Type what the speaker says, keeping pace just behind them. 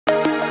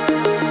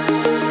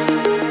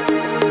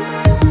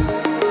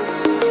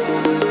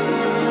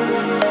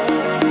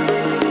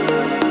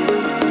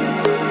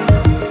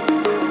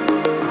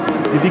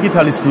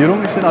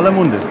Digitalisierung ist in aller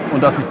Munde.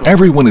 Und das nicht.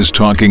 Everyone is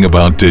talking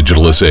about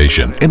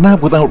digitalization, and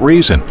not without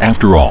reason.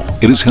 After all,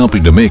 it is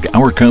helping to make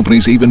our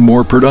companies even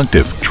more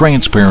productive,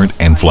 transparent,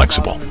 and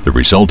flexible. The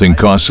resulting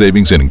cost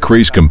savings and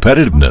increased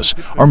competitiveness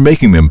are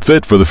making them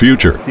fit for the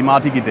future.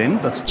 SIMATIC Ident,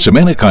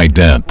 SIMATIC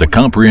Ident, the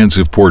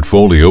comprehensive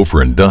portfolio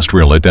for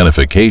industrial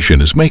identification,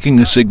 is making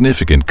a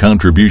significant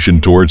contribution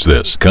towards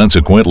this.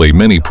 Consequently,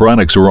 many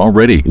products are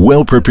already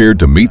well prepared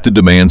to meet the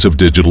demands of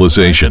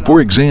digitalization. For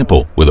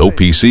example, with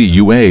OPC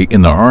UA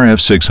in the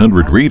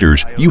RF600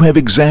 readers, you have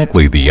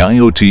exactly the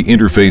IoT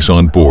interface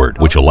on board,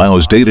 which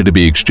allows data to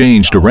be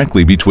exchanged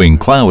directly between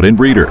cloud and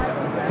reader.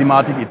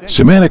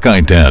 SIMATIC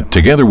Ident,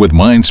 together with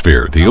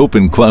MindSphere, the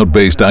open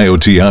cloud-based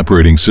IoT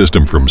operating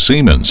system from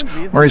Siemens,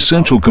 are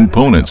essential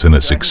components in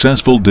a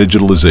successful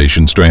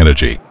digitalization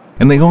strategy,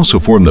 and they also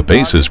form the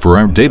basis for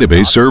our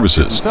database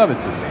services.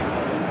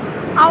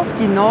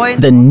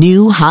 The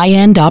new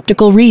high-end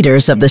optical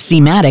readers of the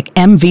SIMATIC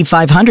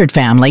MV500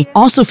 family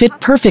also fit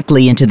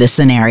perfectly into this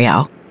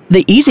scenario.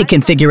 The easy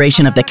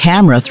configuration of the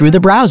camera through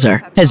the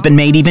browser has been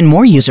made even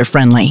more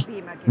user-friendly.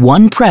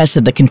 One press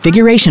of the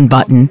configuration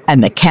button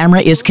and the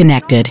camera is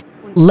connected.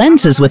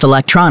 Lenses with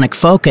electronic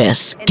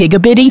focus,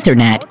 gigabit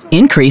Ethernet,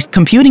 increased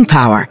computing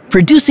power,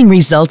 producing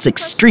results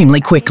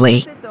extremely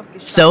quickly.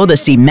 So the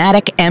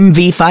SIMATIC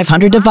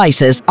MV500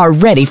 devices are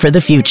ready for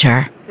the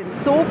future.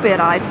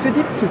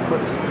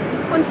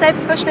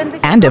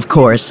 And of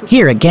course,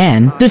 here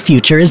again, the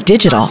future is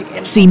digital.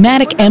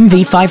 SIMATIC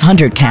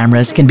MV500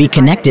 cameras can be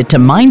connected to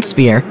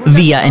MindSphere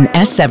via an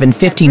S7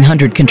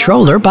 1500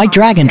 controller by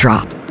drag and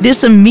drop.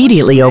 This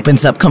immediately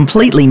opens up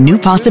completely new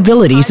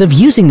possibilities of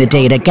using the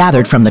data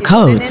gathered from the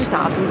codes.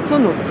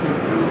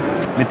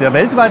 Mit der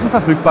weltweiten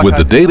Verfügbarkeit. With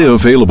the data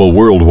available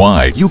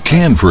worldwide, you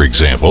can, for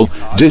example,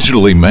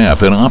 digitally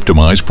map and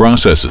optimize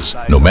processes,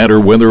 no matter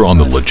whether on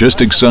the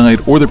logistics side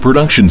or the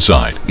production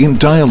side, in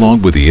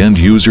dialogue with the end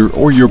user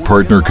or your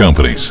partner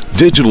companies.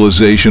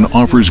 Digitalization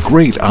offers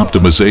great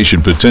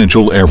optimization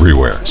potential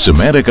everywhere.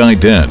 SIMATIC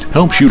Ident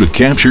helps you to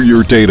capture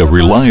your data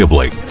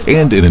reliably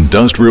and in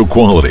industrial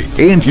quality,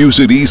 and use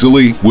it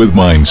easily with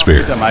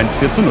MindSphere. Der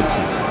MindSphere zu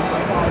nutzen.